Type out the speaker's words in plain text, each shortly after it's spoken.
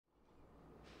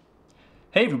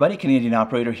Hey everybody, Canadian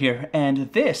Operator here,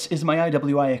 and this is my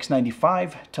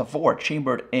IWIX-95 Tavor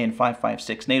chambered in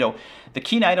 5.56 NATO. The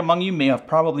keen-eyed among you may have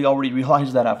probably already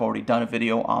realized that I've already done a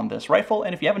video on this rifle,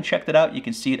 and if you haven't checked it out, you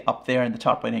can see it up there in the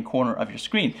top right-hand corner of your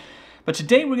screen. But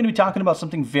today we're going to be talking about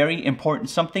something very important,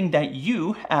 something that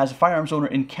you, as a firearms owner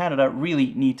in Canada, really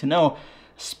need to know,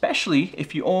 especially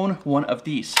if you own one of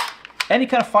these. Any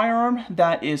kind of firearm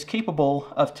that is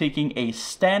capable of taking a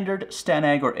standard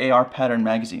STANAG or AR pattern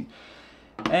magazine.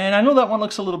 And I know that one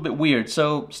looks a little bit weird,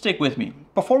 so stick with me.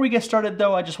 Before we get started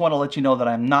though, I just want to let you know that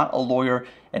I'm not a lawyer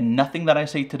and nothing that I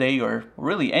say today or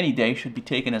really any day should be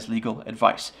taken as legal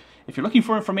advice. If you're looking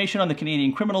for information on the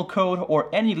Canadian Criminal Code or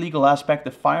any legal aspect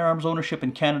of firearms ownership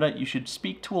in Canada, you should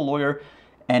speak to a lawyer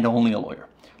and only a lawyer.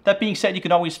 That being said, you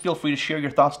can always feel free to share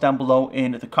your thoughts down below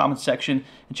in the comments section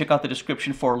and check out the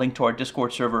description for a link to our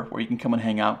Discord server where you can come and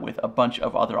hang out with a bunch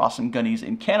of other awesome gunnies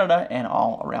in Canada and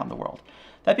all around the world.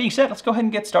 That being said, let's go ahead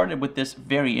and get started with this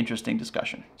very interesting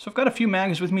discussion. So I've got a few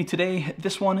mags with me today.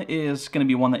 This one is going to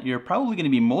be one that you're probably going to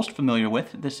be most familiar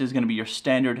with. This is going to be your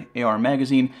standard AR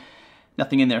magazine.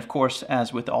 Nothing in there, of course,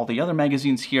 as with all the other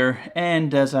magazines here.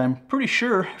 And as I'm pretty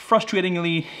sure,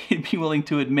 frustratingly, you'd be willing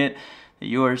to admit that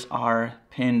yours are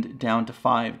pinned down to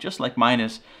 5, just like mine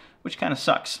is, which kind of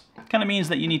sucks. It kind of means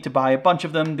that you need to buy a bunch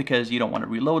of them because you don't want to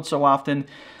reload so often.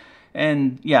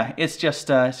 And yeah, it's just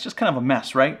kind of a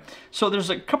mess, right? So there's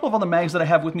a couple of other mags that I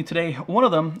have with me today. One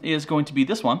of them is going to be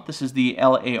this one. This is the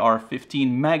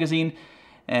LAR-15 magazine,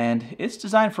 and it's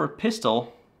designed for a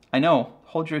pistol. I know,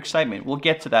 hold your excitement, we'll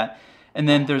get to that. And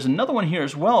then there's another one here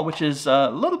as well, which is a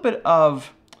little bit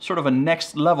of sort of a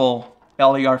next level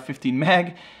LAR-15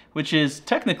 mag, which is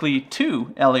technically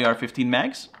 2 LAR-15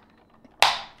 mags.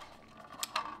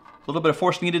 A little bit of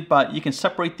force needed, but you can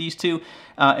separate these two,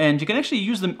 and you can actually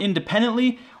use them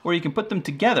independently, or you can put them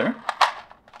together,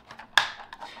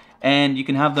 and you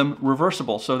can have them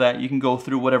reversible so that you can go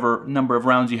through whatever number of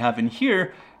rounds you have in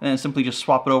here, and then simply just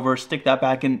swap it over, stick that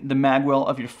back in the mag well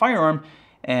of your firearm,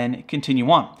 and continue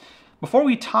on. Before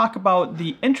we talk about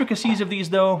the intricacies of these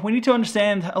though, we need to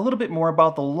understand a little bit more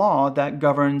about the law that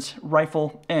governs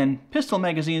rifle and pistol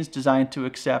magazines designed to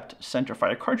accept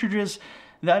centerfire cartridges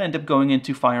that end up going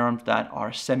into firearms that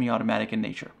are semi-automatic in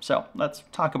nature. So let's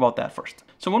talk about that first.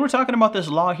 So when we're talking about this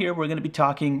law here, we're going to be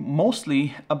talking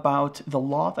mostly about the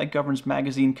law that governs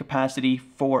magazine capacity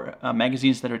for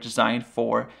magazines that are designed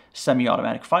for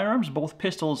semi-automatic firearms, both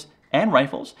pistols and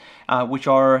rifles, which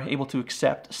are able to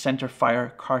accept center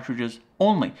fire cartridges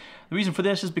only. The reason for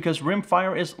this is because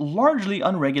rimfire is largely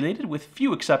unregulated with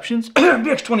few exceptions.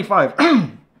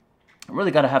 BX-25. I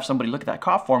really got to have somebody look at that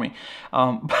cough for me.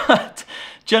 But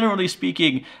generally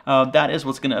speaking, that is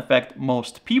what's going to affect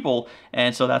most people,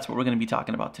 and so that's what we're going to be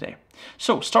talking about today.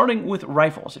 So starting with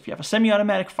rifles, if you have a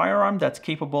semi-automatic firearm that's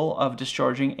capable of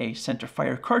discharging a center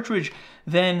fire cartridge,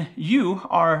 then you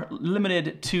are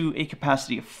limited to a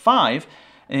capacity of 5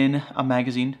 in a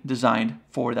magazine designed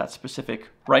for that specific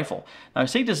rifle. Now I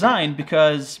say designed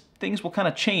because things will kind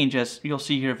of change, as you'll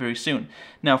see here very soon.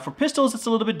 Now for pistols, it's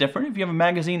a little bit different. If you have a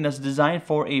magazine that's designed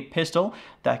for a pistol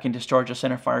that can discharge a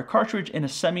center fire cartridge in a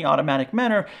semi-automatic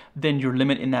manner, then your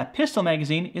limit in that pistol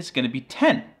magazine is going to be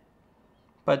 10.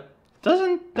 But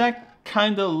doesn't that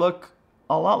kind of look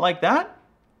a lot like that?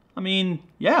 I mean,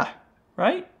 yeah,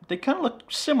 right? They kind of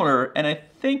look similar, and I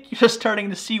think you're starting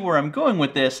to see where I'm going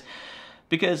with this,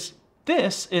 because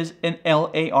this is an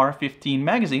LAR-15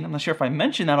 magazine. I'm not sure if I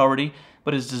mentioned that already,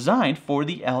 but is designed for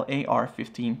the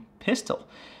LAR-15 pistol.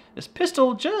 This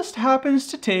pistol just happens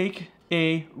to take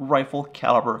a rifle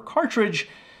caliber cartridge,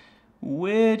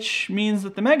 which means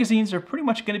that the magazines are pretty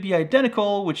much going to be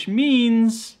identical, which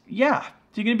means, yeah,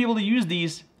 you're going to be able to use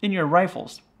these in your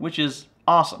rifles, which is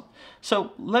awesome.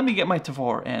 So let me get my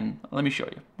Tavor and let me show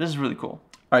you. This is really cool.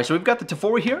 All right, so we've got the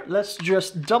Tavor here. Let's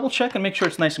just double check and make sure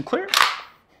it's nice and clear.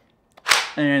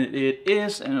 And it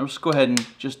is, and let's go ahead and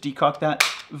just decock that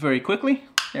very quickly.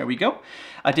 There we go.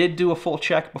 I did do a full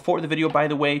check before the video, by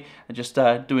the way, just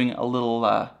doing a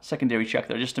little secondary check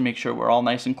there just to make sure we're all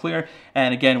nice and clear.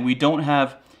 And again, we don't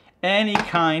have any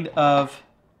kind of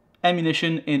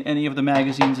ammunition in any of the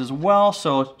magazines as well,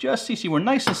 so just so you see, we're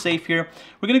nice and safe here.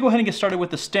 We're going to go ahead and get started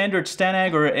with the standard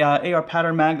STANAG or AR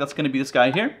pattern mag. That's going to be this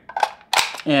guy here.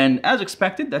 And as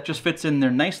expected, that just fits in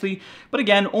there nicely. But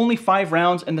again, only 5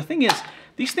 rounds. And the thing is,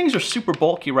 these things are super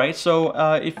bulky, right? So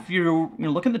if you're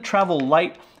looking to travel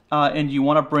light, and you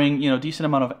want to bring, a decent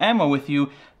amount of ammo with you,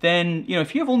 then,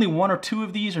 if you have only 1 or 2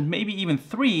 of these, or maybe even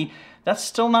 3, that's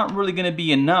still not really going to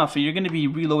be enough. You're going to be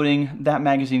reloading that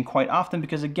magazine quite often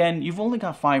because, again, you've only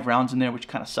got 5 rounds in there, which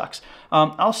kind of sucks.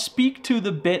 I'll speak to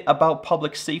the bit about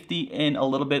public safety in a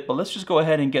little bit, but let's just go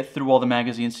ahead and get through all the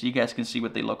magazines so you guys can see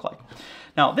what they look like.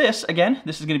 Now this, again,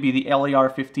 this is going to be the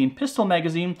LAR-15 pistol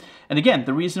magazine, and again,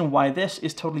 the reason why this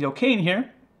is totally okay in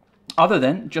here, other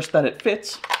than just that it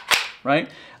fits, right?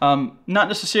 Not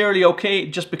necessarily okay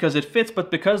just because it fits,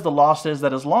 but because the law says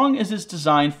that as long as it's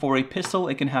designed for a pistol,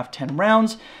 it can have 10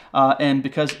 rounds, and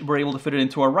because we're able to fit it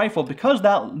into our rifle, because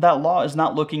that law is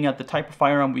not looking at the type of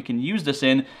firearm we can use this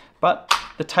in, but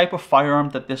the type of firearm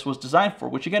that this was designed for,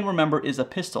 which again, remember, is a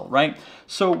pistol, right?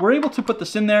 So we're able to put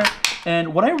this in there,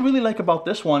 and what I really like about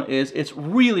this one is it's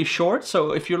really short,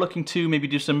 so if you're looking to maybe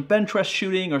do some bench press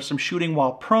shooting or some shooting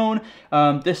while prone,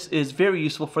 this is very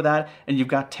useful for that, and you've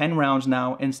got 10 rounds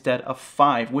now instead of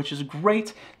 5, which is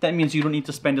great. That means you don't need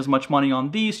to spend as much money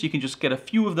on these, you can just get a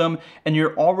few of them, and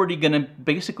you're already gonna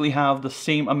basically have the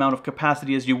same amount of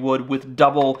capacity as you would with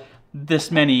double this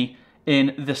many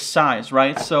in this size,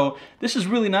 right? So this is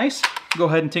really nice. Go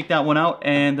ahead and take that one out,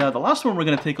 and the last one we're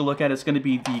going to take a look at is going to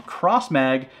be the cross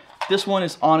mag. This one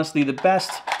is honestly the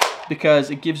best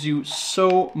because it gives you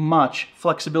so much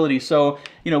flexibility. So,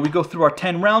 we go through our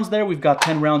 10 rounds there. We've got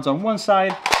 10 rounds on one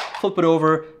side, flip it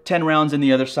over, 10 rounds in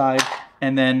the other side,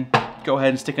 and then go ahead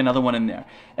and stick another one in there.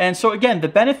 And so again, the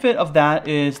benefit of that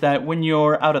is that when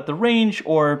you're out at the range,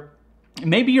 or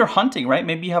maybe you're hunting, right?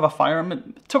 Maybe you have a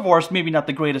firearm. Tavor's maybe not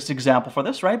the greatest example for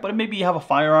this, right? But maybe you have a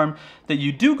firearm that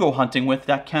you do go hunting with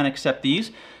that can accept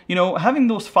these. Having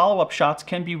those follow-up shots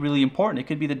can be really important. It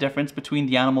could be the difference between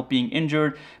the animal being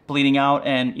injured, bleeding out,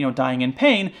 and dying in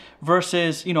pain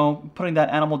versus putting that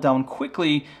animal down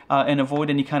quickly and avoid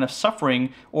any kind of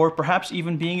suffering, or perhaps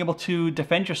even being able to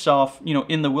defend yourself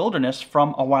in the wilderness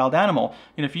from a wild animal.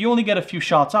 If you only get a few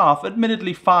shots off,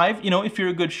 admittedly 5, if you're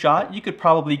a good shot, you could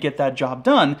probably get that job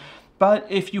done. But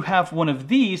if you have one of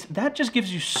these, that just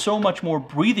gives you so much more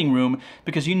breathing room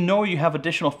because you have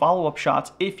additional follow-up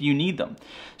shots if you need them.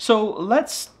 So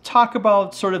let's talk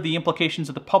about sort of the implications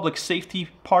of the public safety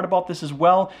part about this as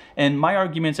well, and my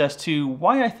arguments as to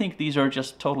why I think these are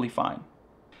just totally fine.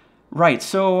 Right,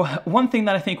 so one thing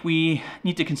that I think we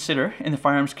need to consider in the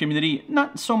firearms community,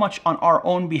 not so much on our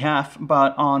own behalf,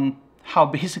 but on how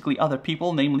basically other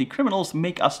people, namely criminals,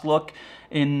 make us look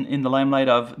in the limelight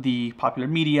of the popular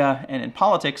media and in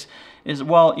politics, is,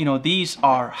 well, these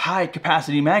are high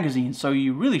capacity magazines, so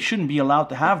you really shouldn't be allowed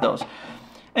to have those.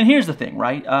 And here's the thing,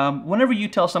 right? Whenever you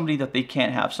tell somebody that they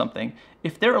can't have something,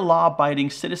 if they're a law-abiding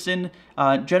citizen,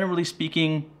 generally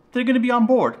speaking, they're going to be on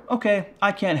board. Okay,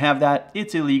 I can't have that.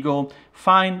 It's illegal.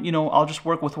 Fine, I'll just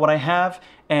work with what I have,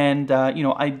 and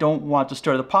I don't want to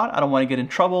stir the pot. I don't want to get in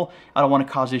trouble. I don't want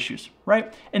to cause issues,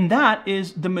 right? And that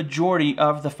is the majority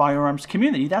of the firearms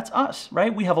community. That's us,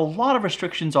 right? We have a lot of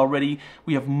restrictions already.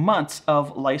 We have months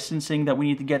of licensing that we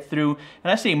need to get through.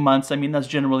 And I say months, I mean that's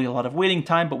generally a lot of waiting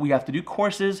time, but we have to do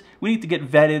courses. We need to get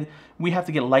vetted. We have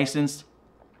to get licensed.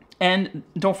 And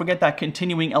don't forget that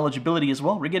continuing eligibility as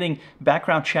well. We're getting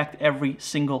background checked every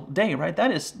single day, right?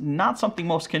 That is not something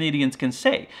most Canadians can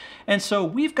say. And so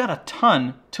we've got a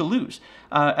ton to lose.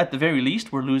 At the very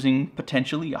least, we're losing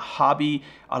potentially a hobby,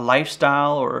 a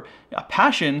lifestyle, or a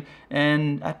passion.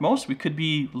 And at most, we could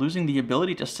be losing the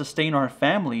ability to sustain our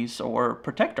families or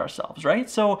protect ourselves, right?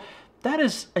 So that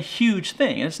is a huge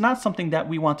thing. And it's not something that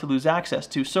we want to lose access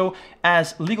to. So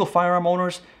as legal firearm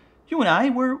owners, you and I,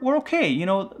 we're okay.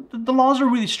 The laws are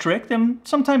really strict and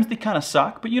sometimes they kind of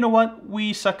suck, but you know what?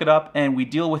 We suck it up and we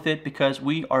deal with it because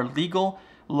we are legal,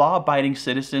 law-abiding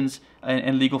citizens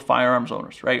and legal firearms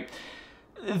owners, right?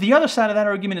 The other side of that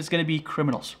argument is going to be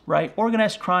criminals, right?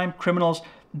 Organized crime, criminals,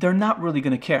 they're not really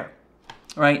going to care,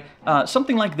 right?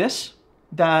 Something like this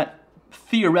that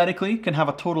theoretically can have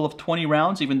a total of 20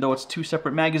 rounds, even though it's 2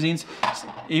 separate magazines,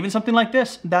 even something like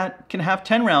this that can have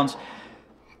 10 rounds,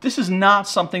 this is not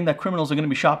something that criminals are going to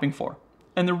be shopping for.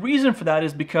 And the reason for that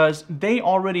is because they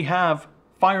already have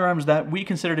firearms that we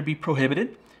consider to be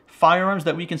prohibited, firearms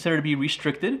that we consider to be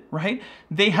restricted, right?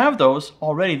 They have those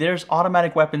already. There's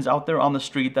automatic weapons out there on the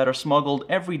street that are smuggled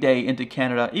every day into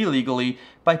Canada illegally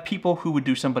by people who would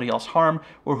do somebody else harm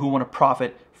or who want to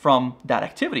profit from that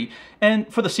activity.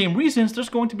 And for the same reasons, there's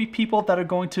going to be people that are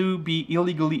going to be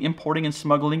illegally importing and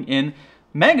smuggling in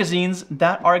magazines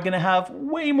that are going to have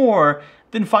way more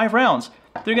than 5 rounds.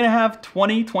 They're going to have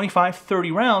 20, 25,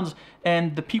 30 rounds,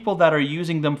 and the people that are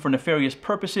using them for nefarious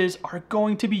purposes are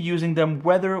going to be using them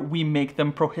whether we make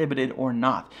them prohibited or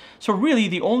not. So really,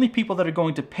 the only people that are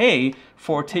going to pay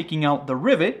for taking out the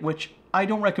rivet, which I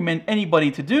don't recommend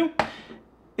anybody to do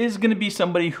is going to be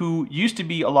somebody who used to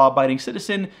be a law-abiding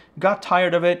citizen, got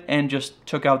tired of it, and just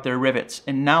took out their rivets.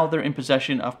 And now they're in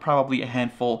possession of probably a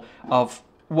handful of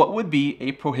what would be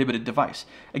a prohibited device.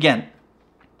 Again,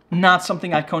 not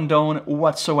something I condone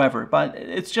whatsoever, but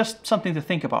it's just something to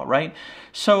think about, right?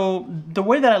 So the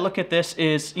way that I look at this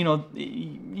is, you know,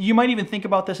 you might even think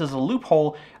about this as a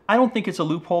loophole. I don't think it's a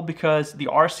loophole because the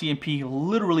RCMP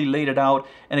literally laid it out.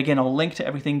 And again, I'll link to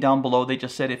everything down below. They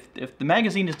just said if the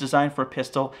magazine is designed for a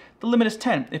pistol, the limit is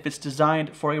 10. If it's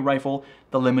designed for a rifle,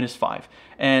 the limit is 5.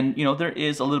 And, you know, there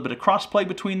is a little bit of crossplay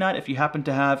between that. If you happen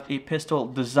to have a pistol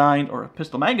designed, or a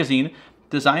pistol magazine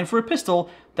designed for a pistol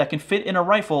that can fit in a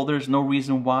rifle, there's no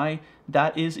reason why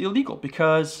that is illegal,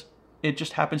 because it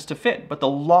just happens to fit. But the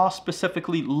law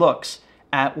specifically looks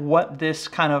at what this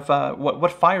kind of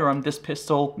what firearm this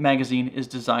pistol magazine is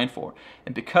designed for,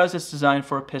 and because it's designed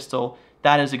for a pistol,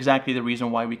 that is exactly the reason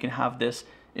why we can have this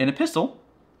in a pistol,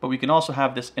 but we can also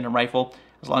have this in a rifle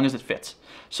as long as it fits.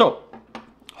 So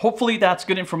hopefully that's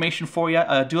good information for you.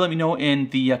 Do let me know in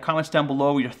the comments down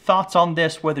below your thoughts on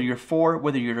this, whether you're for,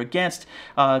 whether you're against.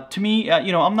 To me,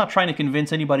 you know, I'm not trying to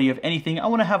convince anybody of anything. I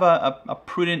want to have a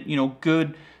prudent, you know,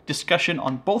 good discussion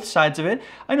on both sides of it.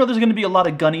 I know there's going to be a lot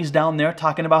of gunnies down there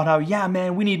talking about how, yeah,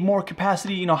 man, we need more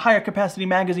capacity, you know, higher capacity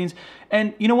magazines.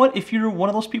 And you know what? If you're one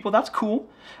of those people, that's cool.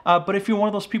 But if you're one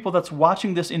of those people that's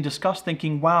watching this in disgust,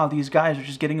 thinking, wow, these guys are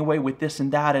just getting away with this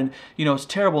and that, and, you know, it's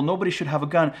terrible, nobody should have a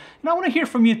gun. And I want to hear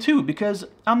from you too, because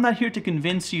I'm not here to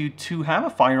convince you to have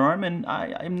a firearm, and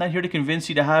I'm not here to convince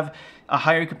you to have a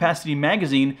higher capacity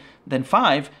magazine than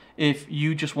 5. If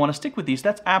you just want to stick with these,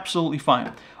 that's absolutely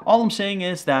fine. All I'm saying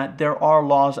is that there are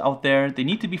laws out there. They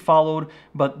need to be followed,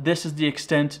 but this is the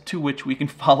extent to which we can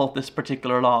follow this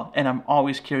particular law, and I'm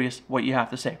always curious what you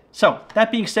have to say. So,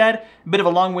 that being said, a bit of a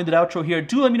long-winded outro here.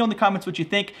 Do let me know in the comments what you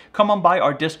think. Come on by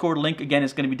our Discord link. Again,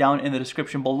 it's going to be down in the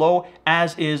description below,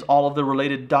 as is all of the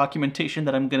related documentation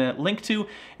that I'm going to link to,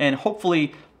 and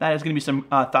hopefully that is going to be some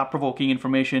thought-provoking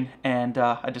information and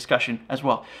a discussion as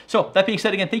well. So, that being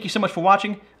said, again, thank you so much for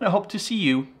watching, and I hope to see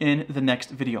you in the next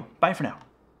video. Bye for now.